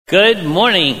Good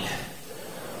morning.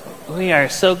 We are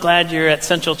so glad you're at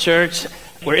Central Church.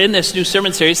 We're in this new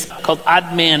sermon series called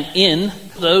Odd Man In.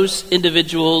 Those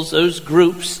individuals, those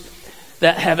groups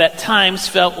that have at times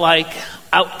felt like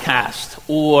outcast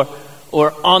or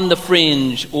on the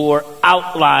fringe or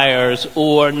outliers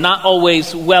or not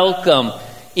always welcome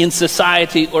in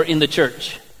society or in the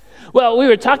church. Well, we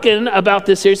were talking about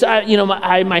this series.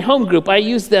 My home group, I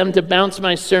use them to bounce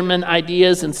my sermon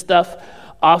ideas and stuff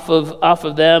off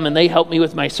of them, and they help me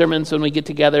with my sermons when we get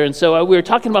together. And so we were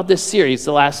talking about this series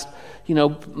the last,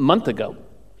 month ago.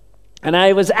 And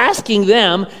I was asking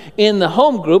them in the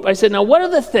home group, I said, now what are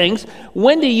the things,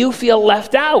 when do you feel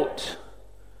left out?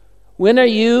 When are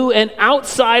you an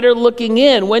outsider looking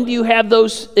in? When do you have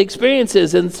those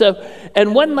experiences?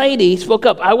 And one lady spoke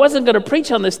up. I wasn't going to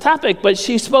preach on this topic, but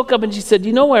she spoke up and she said,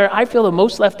 you know where I feel the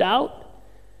most left out?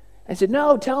 I said,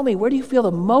 no, tell me, where do you feel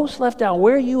the most left out?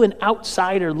 Where are you an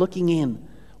outsider looking in?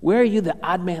 Where are you the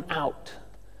odd man out?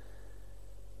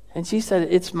 And she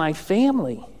said, it's my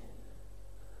family.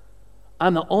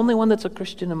 I'm the only one that's a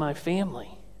Christian in my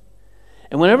family.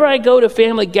 And whenever I go to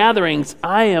family gatherings,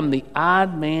 I am the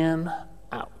odd man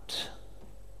out.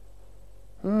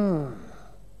 Can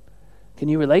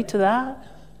you relate to that?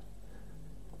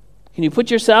 Can you put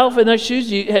yourself in those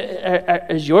shoes?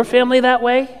 Is your family that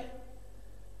way?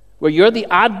 Where you're the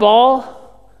oddball?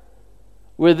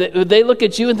 Where they look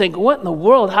at you and think, what in the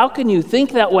world? How can you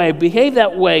think that way, behave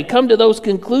that way, come to those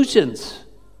conclusions?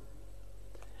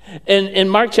 In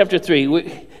Mark chapter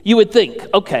 3, you would think,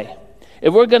 okay,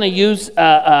 if we're going to use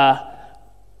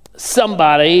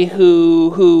somebody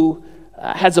who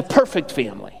has a perfect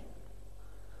family,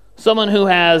 someone who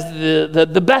has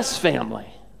the best family,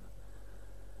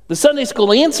 the Sunday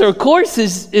school answer, of course,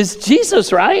 is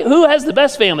Jesus, right? Who has the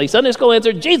best family? Sunday school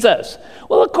answer, Jesus.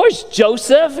 Well, of course,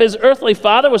 Joseph, his earthly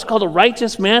father, was called a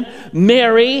righteous man.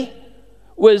 Mary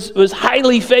was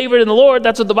highly favored in the Lord.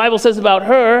 That's what the Bible says about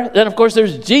her. Then, of course,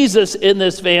 there's Jesus in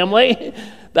this family.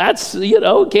 That's,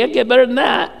 can't get better than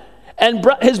that. And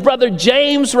his brother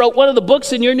James wrote one of the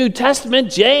books in your New Testament,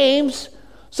 James.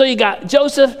 So you got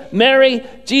Joseph, Mary,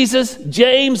 Jesus,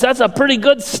 James. That's a pretty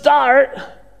good start.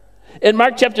 In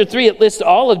Mark chapter 3, it lists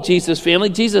all of Jesus' family.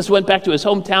 Jesus went back to his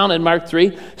hometown in Mark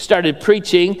 3, started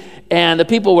preaching, and the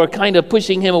people were kind of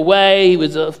pushing him away. He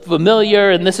was familiar,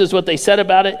 and this is what they said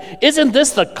about it. Isn't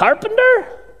this the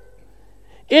carpenter?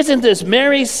 Isn't this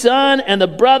Mary's son and the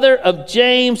brother of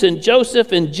James and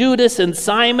Joseph and Judas and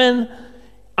Simon?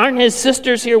 Aren't his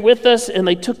sisters here with us? And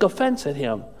they took offense at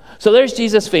him. So there's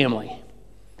Jesus' family.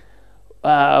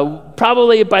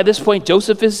 Probably by this point,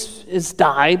 Joseph is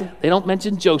died. They don't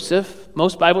mention Joseph.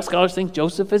 Most Bible scholars think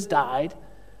Joseph has died.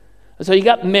 So you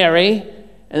got Mary,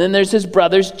 and then there's his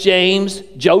brothers, James,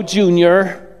 Joe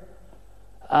Jr.,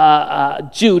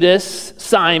 Judas,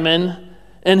 Simon,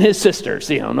 and his sisters.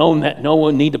 No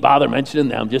one need to bother mentioning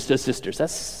them, just his sisters.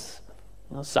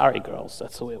 Sorry, girls,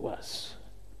 that's the way it was.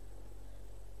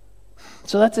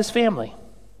 So that's his family.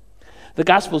 The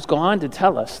Gospels go on to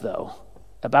tell us, though,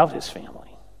 about his family.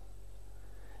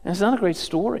 And it's not a great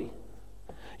story.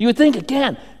 You would think,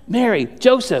 again, Mary,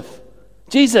 Joseph,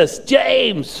 Jesus,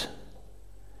 James.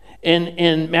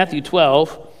 In Matthew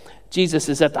 12, Jesus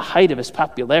is at the height of his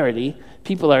popularity.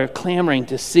 People are clamoring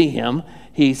to see him.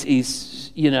 He's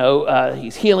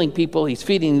healing people. He's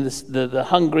feeding the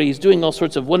hungry. He's doing all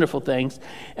sorts of wonderful things.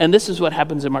 And this is what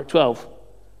happens in Mark 12.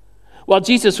 While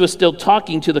Jesus was still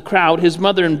talking to the crowd, his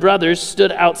mother and brothers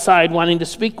stood outside wanting to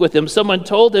speak with him. Someone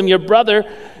told him, your mother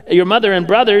and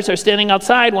brothers are standing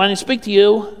outside wanting to speak to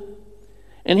you.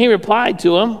 And he replied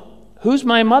to him, who's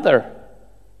my mother?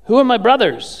 Who are my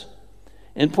brothers?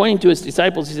 And pointing to his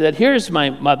disciples, he said, here's my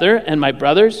mother and my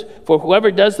brothers, for whoever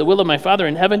does the will of my Father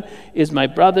in heaven is my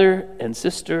brother and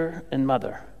sister and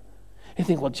mother. And you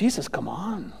think, well, Jesus, come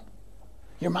on.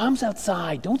 Your mom's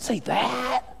outside. Don't say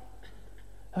that.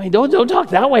 Don't talk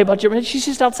that way about your mom. She's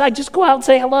just outside. Just go out and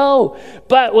say hello.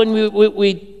 But when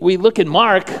we look at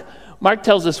Mark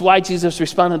tells us why Jesus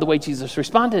responded the way Jesus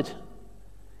responded.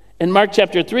 In Mark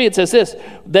chapter 3, it says this,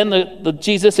 then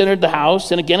Jesus entered the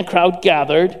house, and again a crowd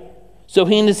gathered. So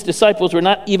he and his disciples were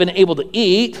not even able to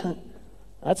eat.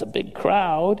 That's a big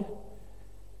crowd.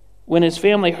 When his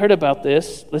family heard about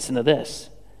this, listen to this,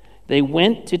 they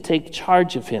went to take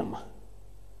charge of him,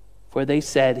 for they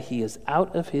said he is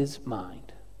out of his mind.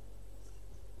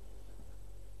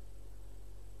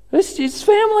 This is Jesus'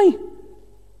 family.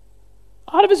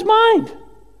 Out of his mind.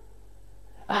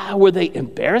 Were they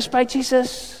embarrassed by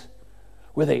Jesus?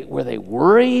 Were they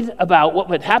worried about what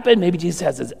would happen? Maybe Jesus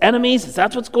has his enemies. Is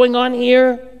that what's going on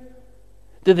here?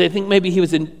 Did they think maybe he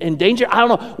was in danger? I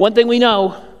don't know. One thing we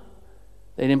know,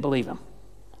 they didn't believe him.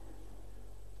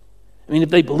 I mean, if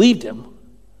they believed him,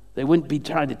 they wouldn't be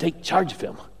trying to take charge of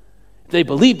him. If they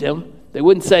believed him, they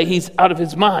wouldn't say he's out of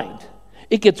his mind.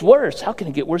 It gets worse. How can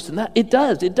it get worse than that? It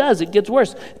does. It gets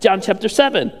worse. John chapter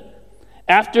 7.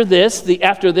 After this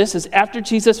is after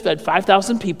Jesus fed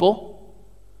 5,000 people.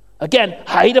 Again,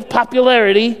 height of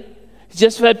popularity. He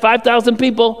just fed 5,000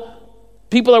 people.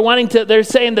 People are they're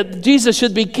saying that Jesus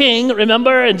should be king,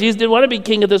 remember? And Jesus didn't want to be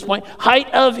king at this point. Height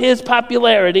of his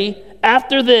popularity.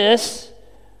 After this,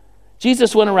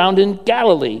 Jesus went around in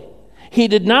Galilee. He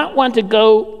did not want to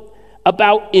go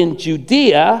about in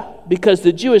Judea because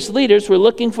the Jewish leaders were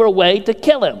looking for a way to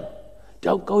kill him.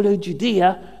 Don't go to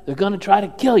Judea. They're going to try to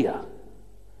kill you.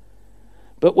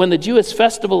 But when the Jewish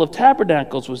festival of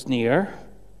tabernacles was near,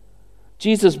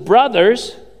 Jesus'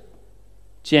 brothers,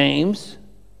 James,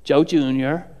 Joe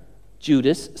Jr.,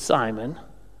 Judas, Simon,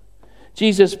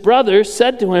 Jesus' brothers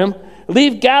said to him,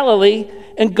 leave Galilee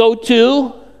and go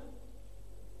to...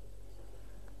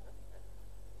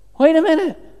 Wait a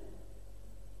minute.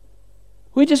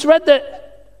 We just read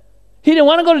that he didn't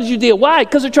want to go to Judea. Why?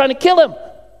 Because they're trying to kill him.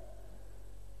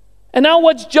 And now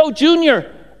what's Joe Jr.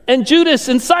 and Judas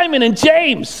and Simon and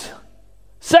James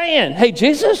saying? Hey,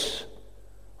 Jesus,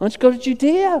 why don't you go to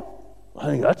Judea? I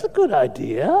think that's a good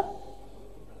idea.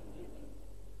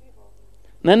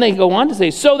 And then they go on to say,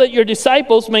 so that your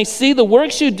disciples may see the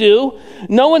works you do.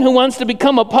 No one who wants to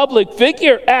become a public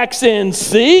figure acts in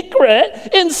secret.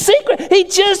 In secret. He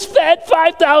just fed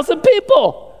 5,000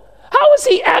 people. How is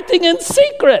he acting in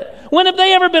secret? When have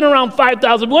they ever been around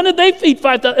 5,000? When did they feed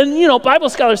 5,000? And Bible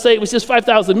scholars say it was just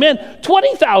 5,000 men,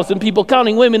 20,000 people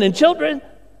counting women and children.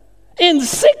 In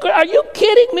secret? Are you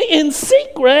kidding me? In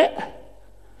secret?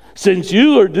 Since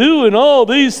you are doing all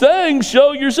these things,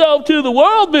 show yourself to the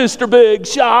world, Mr. Big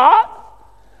Shot.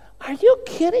 Are you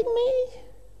kidding me?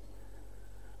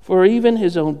 For even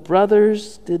his own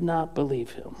brothers did not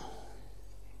believe him.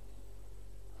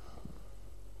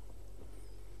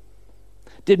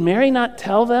 Did Mary not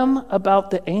tell them about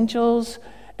the angels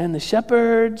and the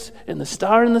shepherds and the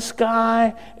star in the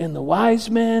sky and the wise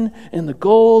men and the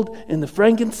gold and the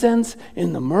frankincense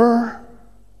and the myrrh?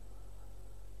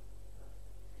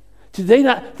 Did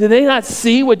they not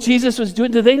see what Jesus was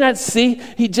doing? Did they not see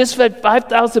he just fed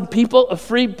 5,000 people a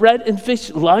free bread and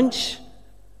fish lunch?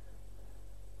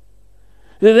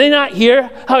 Did they not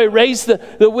hear how he raised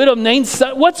the widow Nain's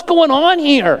son? What's going on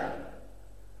here?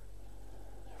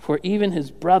 For even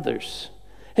his brothers,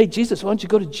 hey, Jesus, why don't you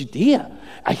go to Judea?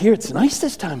 I hear it's nice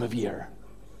this time of year.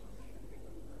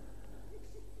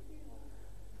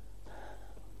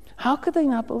 How could they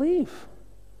not believe?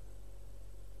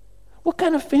 What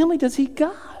kind of family does he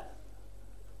got?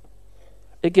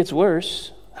 It gets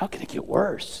worse. How can it get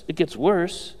worse? It gets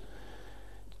worse.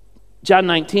 John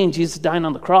 19, Jesus dying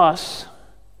on the cross.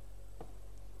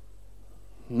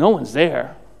 No one's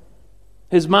there.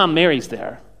 His mom Mary's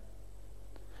there.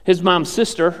 His mom's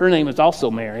sister, her name is also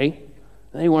Mary.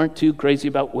 They weren't too crazy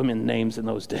about women names in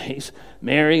those days.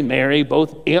 Mary,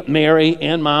 both Aunt Mary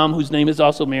and Mom, whose name is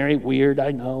also Mary. Weird,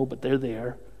 I know, but they're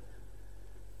there.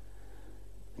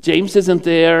 James isn't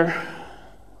there.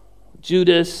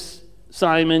 Judas,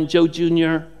 Simon, Joe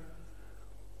Jr.,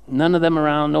 none of them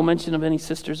around. No mention of any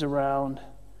sisters around.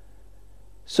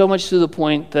 So much to the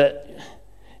point that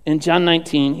in John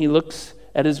 19, he looks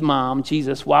at his mom,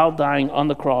 Jesus, while dying on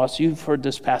the cross. You've heard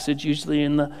this passage, usually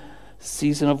in the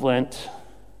season of Lent.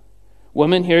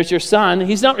 Woman, here's your son.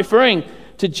 He's not referring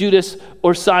to Judas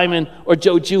or Simon or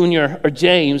Joe Jr. or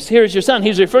James. Here's your son.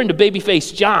 He's referring to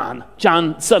baby-faced John,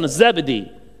 son of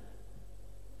Zebedee.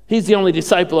 He's the only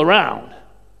disciple around.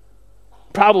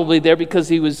 Probably there because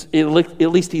at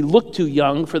least he looked too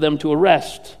young for them to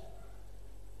arrest.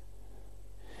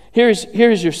 Here's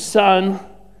your son,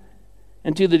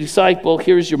 and to the disciple,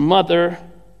 here's your mother.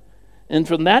 And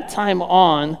from that time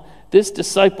on, this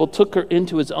disciple took her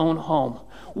into his own home.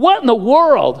 What in the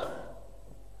world?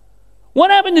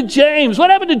 What happened to James? What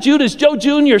happened to Judas, Joe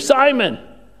Jr., Simon?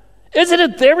 Isn't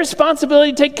it their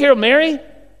responsibility to take care of Mary?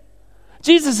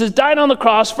 Jesus has died on the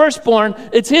cross, firstborn.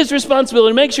 It's his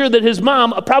responsibility to make sure that his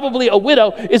mom, probably a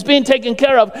widow, is being taken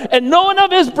care of. And no one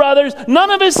of his brothers, none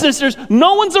of his sisters,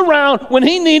 no one's around when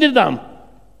he needed them.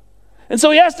 And so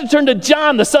he has to turn to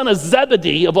John, the son of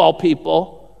Zebedee, of all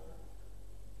people.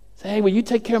 Say, hey, will you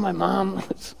take care of my mom?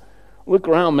 Look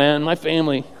around, man. My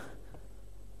family,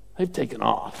 they've taken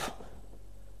off.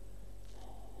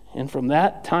 And from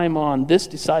that time on, this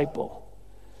disciple,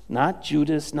 not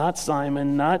Judas, not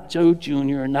Simon, not Joe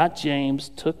Jr., not James,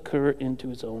 took her into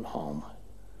his own home.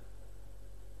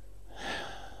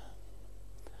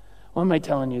 Why am I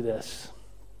telling you this?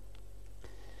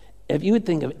 If you would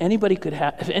think if anybody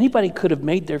could have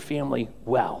made their family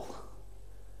well,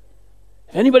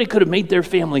 if anybody could have made their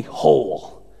family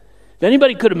whole, if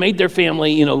anybody could have made their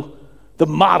family, the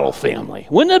model family,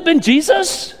 wouldn't it have been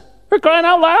Jesus? For crying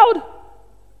out loud.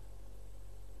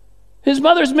 His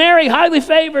mother's Mary, highly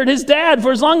favored. His dad,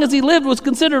 for as long as he lived, was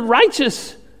considered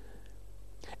righteous.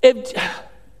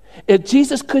 If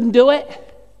Jesus couldn't do it,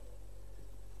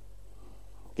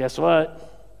 guess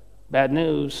what? Bad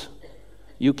news.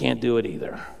 You can't do it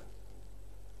either.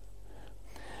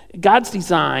 God's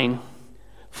design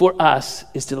for us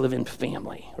is to live in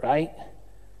family, right?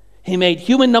 He made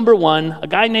human number one, a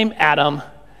guy named Adam,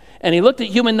 and he looked at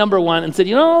human number one and said,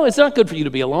 it's not good for you to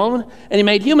be alone. And he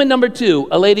made human number two,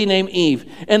 a lady named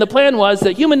Eve. And the plan was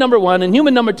that human number one and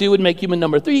human number two would make human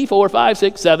number 3, 4, 5,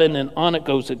 6, 7, and on it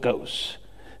goes.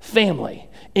 Family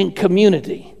in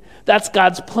community. That's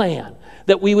God's plan,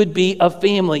 that we would be a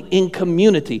family in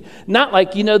community. Not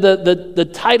like,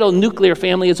 the title nuclear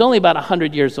family is only about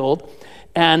 100 years old.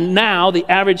 And now the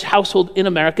average household in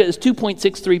America is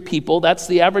 2.63 people. That's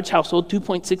the average household,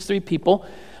 2.63 people.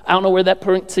 I don't know where that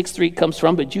 0.63 comes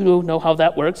from, but you know how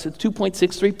that works. It's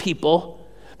 2.63 people.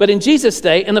 But in Jesus'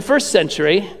 day, in the first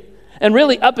century, and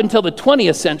really up until the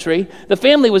 20th century, the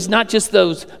family was not just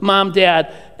those mom,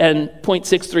 dad, and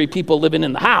 0.63 people living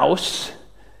in the house.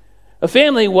 A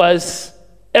family was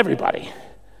everybody.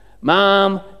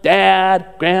 Mom,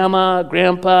 dad, grandma,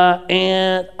 grandpa,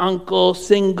 aunt, uncle,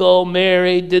 single,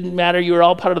 married, didn't matter. You were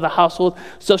all part of the household.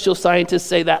 Social scientists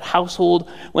say that household,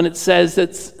 when it says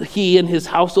that he and his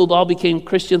household all became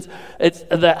Christians,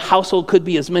 that household could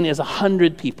be as many as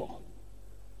 100 people.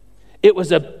 It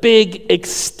was a big,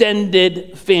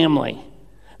 extended family.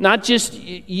 Not just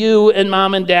you and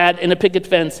mom and dad in a picket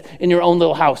fence in your own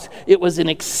little house. It was an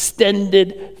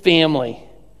extended family.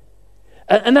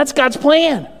 And that's God's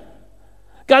plan.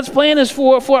 God's plan is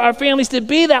for our families to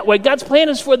be that way. God's plan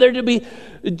is for there to be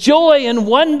joy and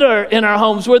wonder in our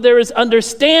homes, where there is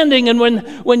understanding, and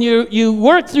when you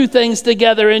work through things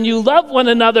together and you love one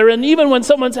another, and even when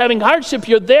someone's having hardship,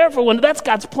 you're there for one. That's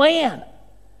God's plan.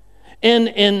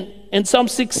 In Psalm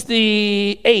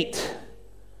 68,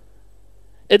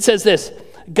 it says this: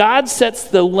 God sets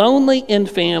the lonely in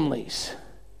families,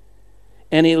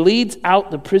 and he leads out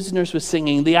the prisoners with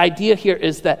singing. The idea here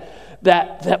is that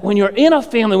when you're in a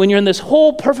family, when you're in this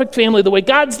whole perfect family, the way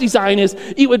God's design is,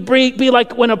 it would be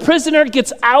like when a prisoner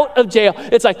gets out of jail.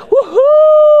 It's like,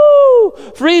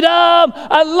 woohoo, freedom,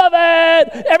 I love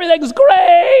it, everything's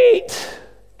great.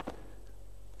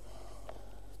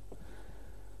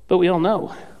 But we all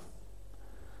know,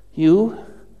 you,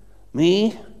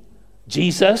 me,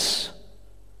 Jesus,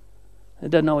 it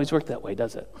doesn't always work that way,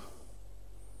 does it?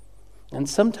 And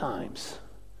sometimes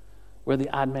we're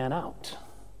the odd man out.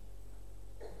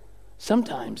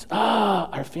 Sometimes,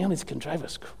 our families can drive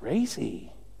us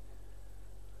crazy.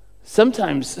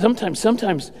 Sometimes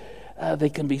they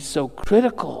can be so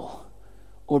critical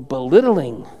or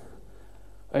belittling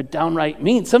or downright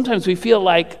mean. Sometimes we feel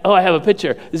like, I have a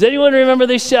picture. Does anyone remember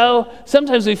this show?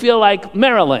 Sometimes we feel like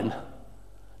Marilyn.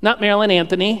 Not Marilyn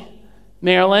Anthony.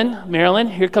 Marilyn,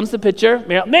 here comes the picture.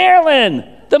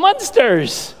 Marilyn, the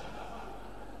Munsters.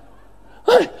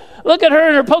 Look at her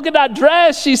in her polka dot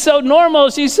dress. She's so normal.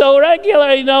 She's so regular,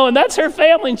 and that's her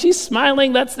family. And she's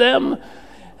smiling. That's them.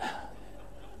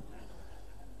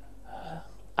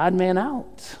 Odd man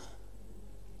out.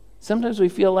 Sometimes we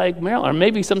feel like Marilyn, or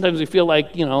maybe sometimes we feel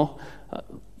like,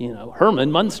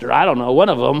 Herman Munster. I don't know, one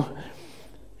of them.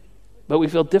 But we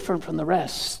feel different from the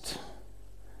rest.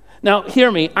 Now, hear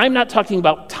me. I'm not talking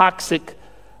about toxic,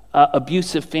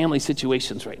 abusive family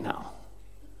situations right now.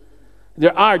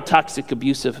 There are toxic,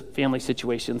 abusive family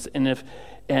situations, and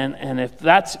if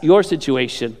that's your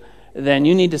situation, then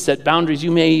you need to set boundaries.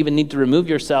 You may even need to remove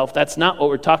yourself. That's not what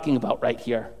we're talking about right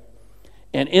here.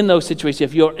 And in those situations,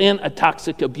 if you're in a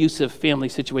toxic, abusive family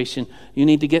situation, you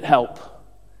need to get help.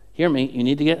 Hear me, you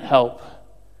need to get help.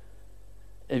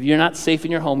 If you're not safe in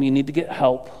your home, you need to get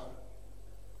help.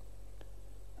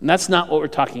 And that's not what we're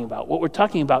talking about. What we're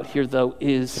talking about here, though,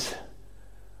 is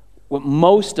what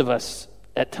most of us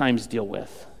at times deal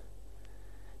with.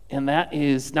 And that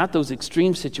is not those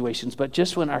extreme situations, but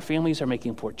just when our families are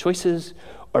making poor choices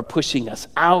or pushing us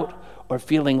out or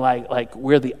feeling like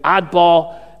we're the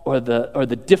oddball or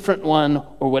the different one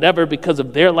or whatever because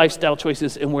of their lifestyle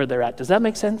choices and where they're at. Does that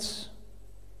make sense?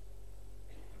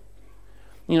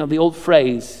 The old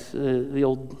phrase, the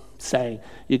old saying,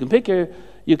 you can pick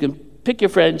your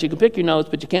friends, you can pick your nose,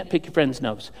 but you can't pick your friend's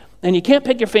nose. And you can't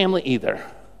pick your family either.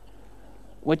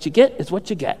 What you get is what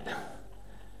you get.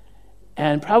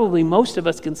 And probably most of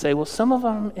us can say, well, some of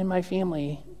them in my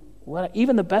family,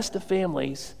 even the best of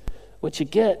families, what you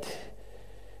get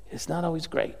is not always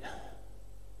great.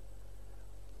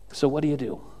 So what do you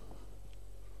do?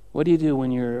 What do you do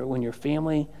when your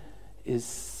family is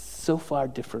so far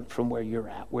different from where you're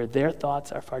at, where their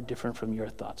thoughts are far different from your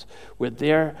thoughts, where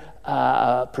their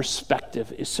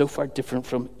perspective is so far different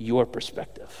from your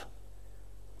perspective?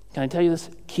 Can I tell you this?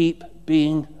 Keep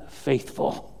being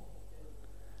faithful.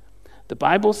 The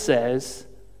Bible says,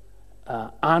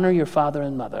 honor your father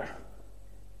and mother.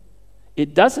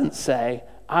 It doesn't say,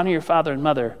 honor your father and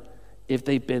mother if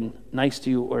they've been nice to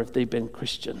you or if they've been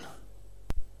Christian.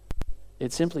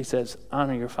 It simply says,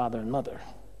 honor your father and mother.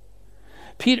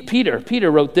 Peter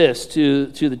wrote this to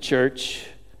the church.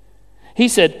 He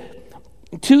said,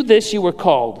 to this you were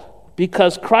called,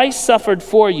 because Christ suffered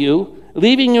for you,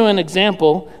 leaving you an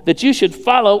example that you should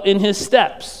follow in his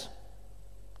steps.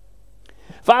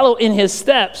 Follow in his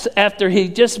steps after he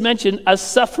just mentioned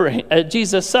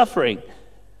Jesus suffering.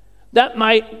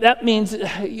 That means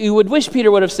you would wish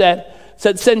Peter would have said,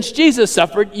 since Jesus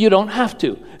suffered, you don't have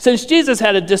to. Since Jesus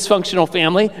had a dysfunctional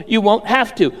family, you won't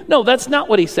have to. No, that's not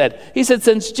what he said. He said,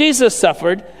 since Jesus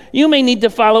suffered, you may need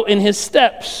to follow in his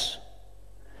steps.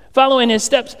 Follow in his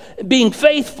steps, being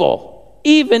faithful,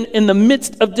 even in the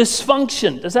midst of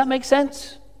dysfunction. Does that make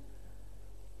sense?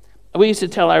 We used to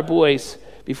tell our boys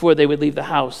before they would leave the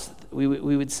house, we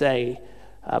would say,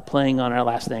 playing on our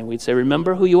last name, we'd say,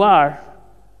 remember who you are.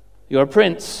 You're a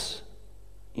prince.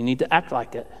 You need to act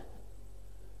like it.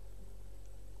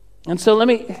 And so let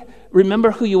me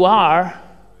remember who you are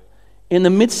in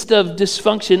the midst of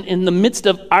dysfunction, in the midst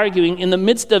of arguing, in the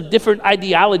midst of different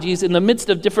ideologies, in the midst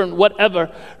of different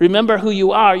whatever. Remember who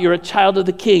you are. You're a child of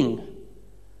the King.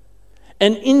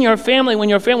 And in your family,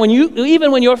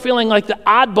 even when you're feeling like the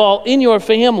oddball in your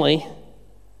family,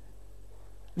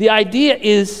 the idea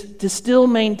is to still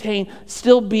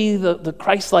be the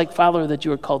Christ-like follower that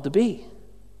you are called to be.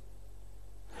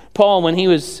 Paul, when he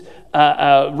was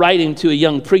writing to a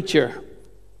young preacher,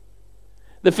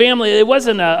 the family, it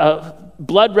wasn't a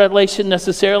blood relation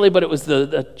necessarily, but it was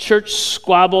the church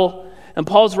squabble. And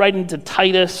Paul's writing to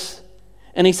Titus,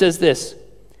 and he says this,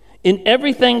 in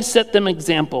everything set them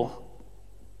example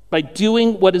by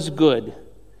doing what is good.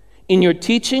 In your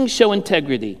teaching show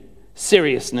integrity,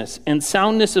 seriousness, and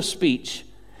soundness of speech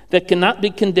that cannot be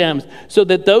condemned, so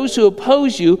that those who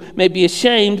oppose you may be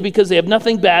ashamed because they have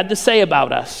nothing bad to say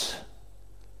about us.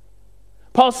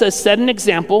 Paul says, set an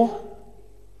example,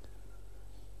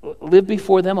 live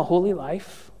before them a holy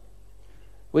life.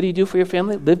 What do you do for your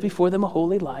family? Live before them a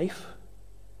holy life.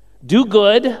 Do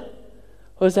good.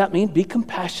 What does that mean? Be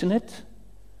compassionate.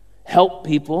 Help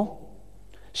people.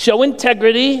 Show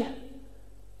integrity.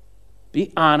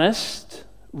 Be honest,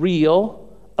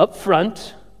 real,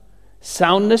 upfront.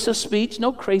 Soundness of speech.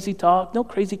 No crazy talk, no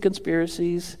crazy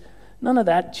conspiracies, none of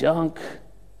that junk.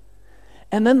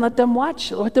 And then let them watch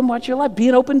your life. Be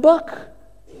an open book.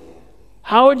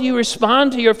 How do you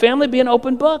respond to your family? Be an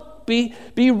open book. Be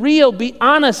real. Be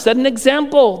honest. Set an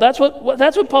example. That's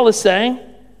what Paul is saying.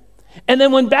 And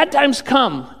then when bad times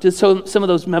come to some of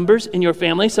those members in your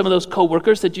family, some of those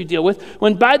co-workers that you deal with,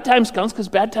 when bad times comes, because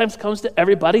bad times comes to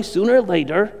everybody sooner or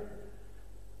later,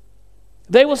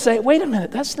 they will say, wait a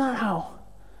minute, that's not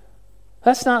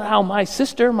how my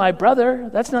sister, my brother,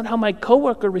 that's not how my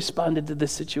coworker responded to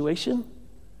this situation.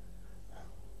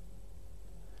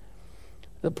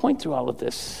 The point through all of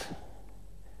this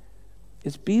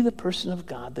is be the person of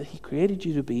God that he created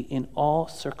you to be in all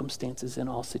circumstances, in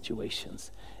all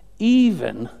situations,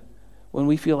 even when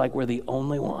we feel like we're the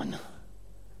only one.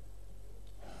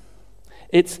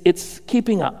 It's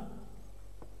keeping up,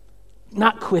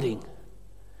 not quitting,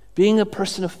 being a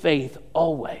person of faith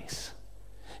always.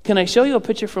 Can I show you a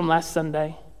picture from last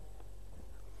Sunday?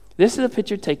 This is a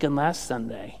picture taken last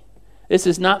Sunday. This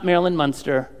is not Marilyn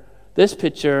Munster. This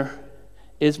picture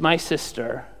is my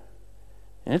sister.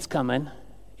 And it's coming.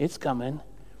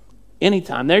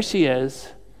 Anytime. There she is.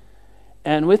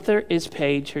 And with her is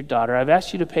Paige, her daughter. I've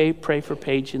asked you to pray for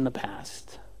Paige in the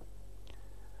past.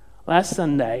 Last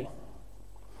Sunday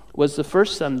was the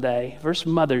first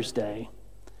Mother's Day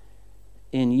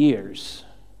in years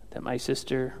that my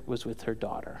sister was with her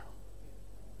daughter.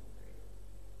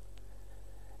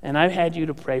 And I've had you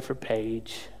to pray for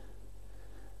Paige,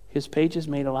 because Paige has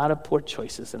made a lot of poor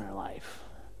choices in her life.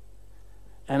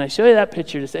 And I show you that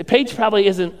picture to say, Paige probably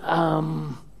isn't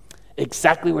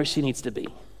exactly where she needs to be.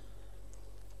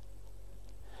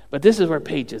 But this is where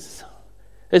Paige is.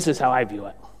 This is how I view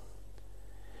it.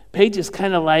 Paige is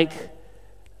kind of like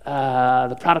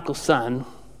the prodigal son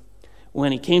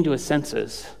when he came to his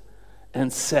senses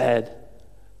and said,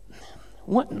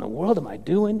 what in the world am I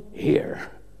doing here?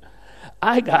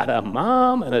 I got a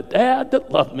mom and a dad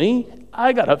that love me.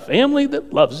 I got a family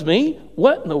that loves me.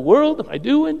 What in the world am I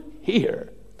doing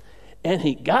here? And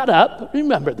he got up,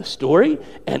 remember the story,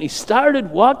 and he started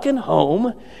walking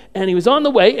home, and he was on the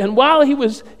way, and while he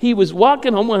was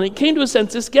walking home, when he came to his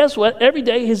senses, guess what? Every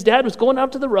day his dad was going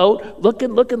out to the road,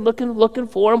 looking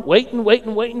for him,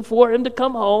 waiting for him to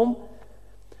come home.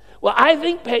 Well, I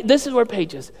think this is where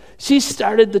Paige is. She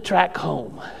started the track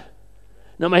home.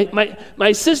 Now,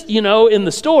 my sister, in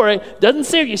the story, doesn't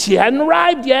say she hadn't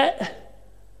arrived yet,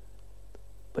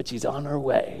 but she's on her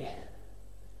way.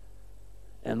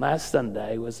 And last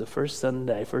Sunday was the first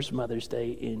Mother's Day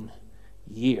in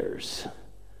years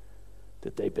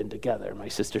that they've been together. My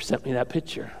sister sent me that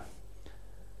picture.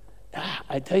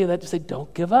 I tell you that to say,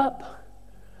 don't give up.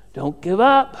 Don't give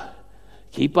up.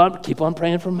 Keep on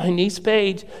praying for my niece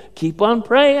Paige. Keep on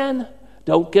praying.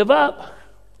 Don't give up.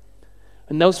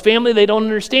 And those family, they don't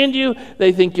understand you.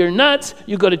 They think you're nuts.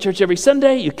 You go to church every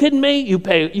Sunday. You kidding me? You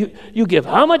give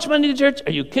how much money to church?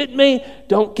 Are you kidding me?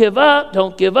 Don't give up.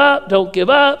 Don't give up. Don't give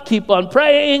up. Keep on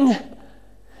praying.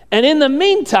 And in the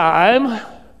meantime,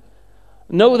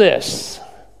 know this.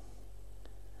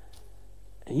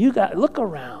 Look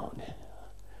around.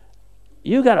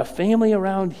 You got a family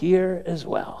around here as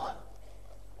well.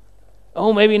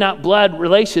 Oh, maybe not blood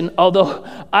relation, although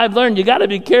I've learned you got to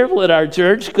be careful at our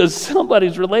church because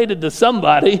somebody's related to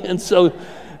somebody, and so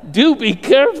do be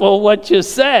careful what you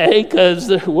say because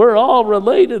we're all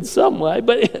related some way.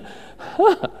 But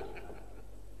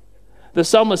the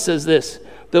psalmist says this,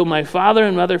 though my father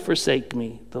and mother forsake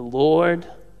me, the Lord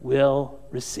will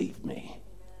receive me.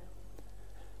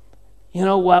 You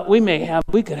know what? We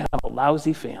could have a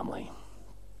lousy family.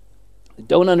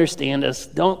 Don't understand us,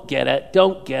 don't get it.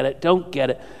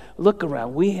 Look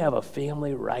around, we have a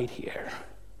family right here.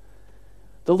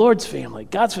 The Lord's family,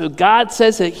 God's family. God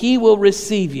says that he will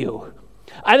receive you.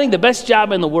 I think the best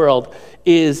job in the world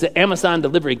is the Amazon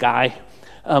delivery guy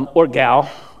or gal.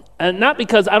 And not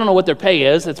because I don't know what their pay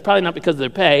is. It's probably not because of their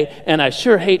pay. And I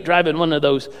sure hate driving one of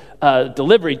those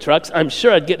delivery trucks. I'm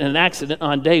sure I'd get in an accident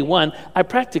on day one. I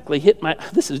practically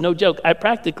this is no joke, I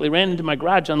practically ran into my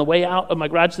garage on the way out of my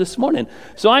garage this morning.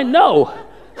 So I know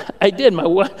I did.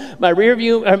 My rear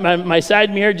view, my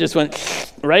side mirror just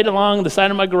went right along the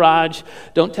side of my garage.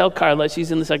 Don't tell Carla,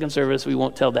 she's in the second service. We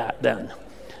won't tell that then.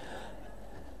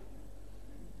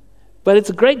 But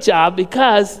it's a great job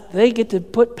because they get to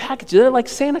put packages. They're like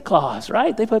Santa Claus,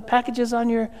 right? They put packages on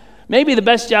your... Maybe the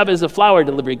best job is a flower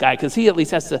delivery guy because he at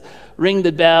least has to ring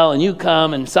the bell and you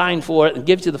come and sign for it and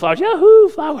gives you the flowers. Yahoo,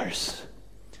 flowers.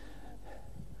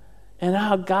 And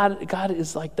how God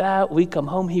is like that. We come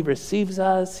home, he receives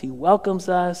us, he welcomes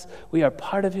us. We are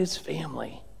part of his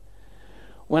family.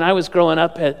 When I was growing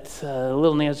up at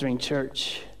Little Nazarene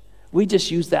Church, we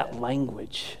just used that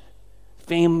language.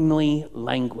 Family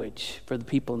language for the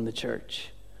people in the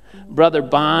church. Brother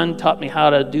Bond taught me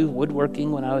how to do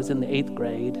woodworking when I was in the 8th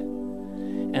grade.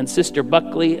 And Sister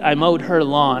Buckley, I mowed her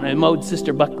lawn. I mowed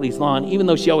Sister Buckley's lawn, even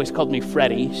though she always called me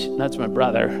Freddie. That's my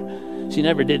brother. She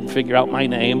never did figure out my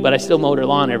name, but I still mowed her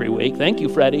lawn every week. Thank you,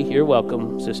 Freddie. You're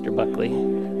welcome, Sister Buckley.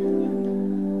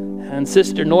 And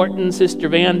Sister Norton, Sister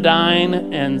Van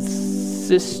Dyne, and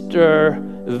Sister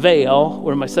Vale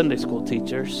were my Sunday school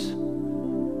teachers.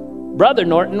 Brother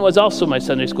Norton was also my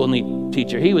Sunday school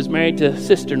teacher. He was married to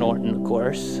Sister Norton, of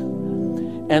course.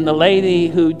 And the lady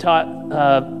who taught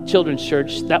children's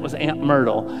church, that was Aunt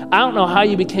Myrtle. I don't know how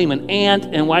you became an aunt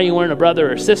and why you weren't a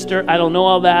brother or sister. I don't know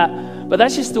all that. But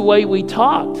that's just the way we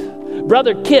talked.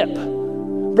 Brother Kip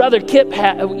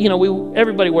had,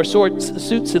 everybody wore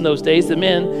suits in those days, the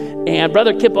men. And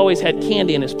Brother Kip always had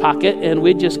candy in his pocket. And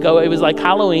we'd just go, it was like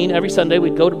Halloween. Every Sunday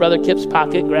we'd go to Brother Kip's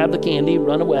pocket, grab the candy,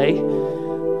 run away.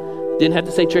 Didn't have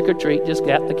to say trick or treat, just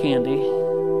got the candy.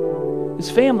 It's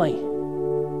family.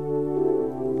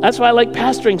 That's why I like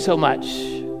pastoring so much.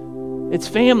 It's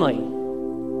family.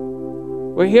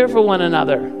 We're here for one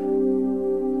another.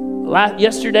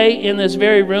 Yesterday in this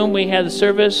very room, we had a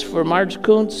service for Marge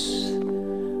Kuntz.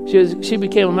 She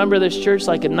became a member of this church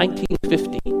like in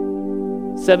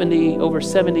 1950, over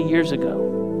 70 years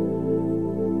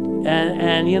ago.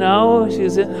 And she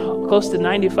was close to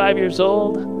 95 years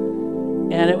old.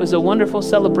 And it was a wonderful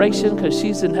celebration because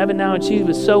she's in heaven now and she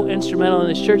was so instrumental in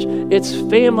this church. It's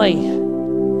family.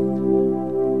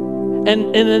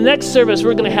 And in the next service,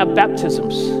 we're going to have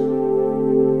baptisms.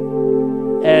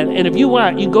 And if you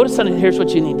want, you can go to Sunday. Here's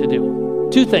what you need to do.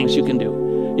 2 things you can do.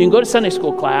 You can go to Sunday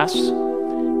school class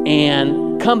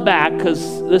and come back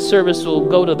because this service will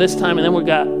go to this time and then we've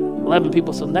got 11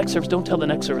 people. So next service, don't tell the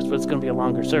next service, but it's going to be a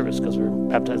longer service because we're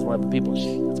baptizing 11 people.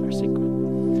 That's our secret.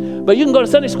 But you can go to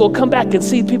Sunday school, come back and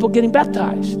see people getting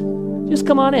baptized. Just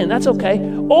come on in, that's okay.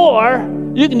 Or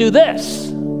you can do this.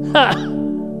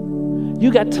 You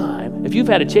got time. if you've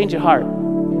had a change of heart,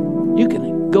 you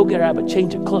can go grab a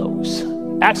change of clothes.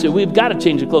 Actually, we've got a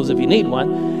change of clothes if you need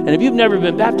one. And if you've never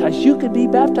been baptized, you could be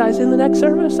baptized in the next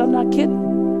service. I'm not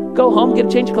kidding. Go home, get a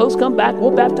change of clothes, come back.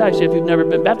 We'll baptize you if you've never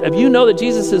been baptized. If you know that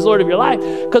Jesus is Lord of your life.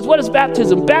 Because what is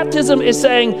baptism? Baptism is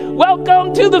saying,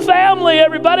 welcome to the family,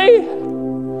 everybody.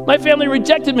 My family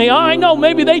rejected me. Oh, I know,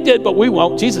 maybe they did, but we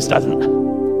won't. Jesus doesn't.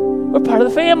 We're part of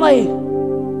the family.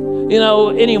 You know,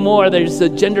 anymore, there's the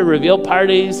gender reveal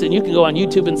parties, and you can go on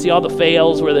YouTube and see all the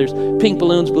fails where there's pink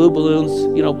balloons, blue balloons,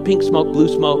 you know, pink smoke, blue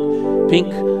smoke,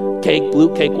 pink cake,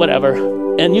 blue cake, whatever.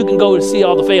 And you can go and see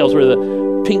all the fails where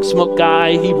the pink smoke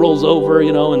guy, he rolls over,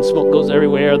 you know, and smoke goes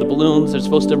everywhere. The balloons they're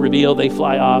supposed to reveal, they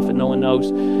fly off and no one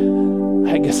knows.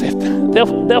 I guess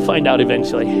they'll find out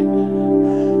eventually.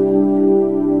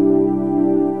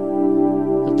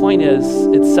 The point is,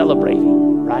 it's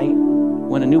celebrating, right?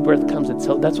 When a new birth comes,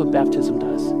 that's what baptism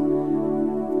does.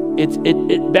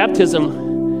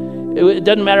 Baptism, it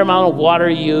doesn't matter the amount of water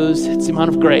you use, it's the amount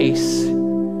of grace.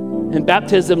 And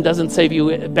baptism doesn't save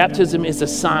you. Baptism is a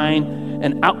sign,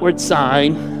 an outward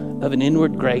sign of an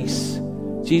inward grace.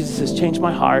 Jesus has changed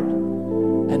my heart,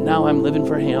 and now I'm living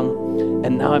for him,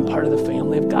 and now I'm part of the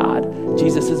family of God.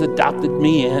 Jesus has adopted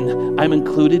me in. I'm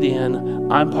included in.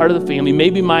 I'm part of the family.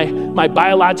 Maybe my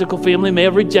biological family may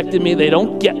have rejected me. They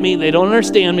don't get me. They don't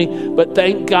understand me. But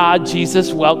thank God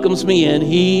Jesus welcomes me in.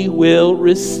 He will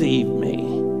receive me.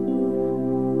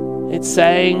 It's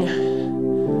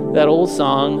saying that old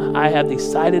song, I have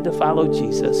decided to follow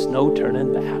Jesus, no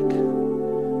turning back.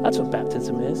 That's what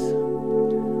baptism is.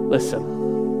 Listen,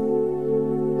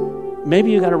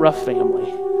 maybe you got a rough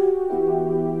family.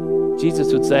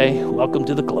 Jesus would say, welcome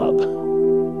to the club.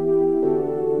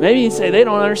 Maybe he'd say, they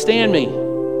don't understand me.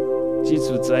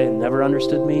 Jesus would say, never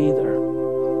understood me either.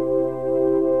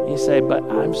 He'd say, but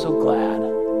I'm so glad.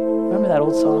 Remember that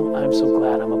old song? I'm so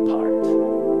glad I'm a part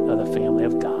of the family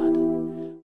of God.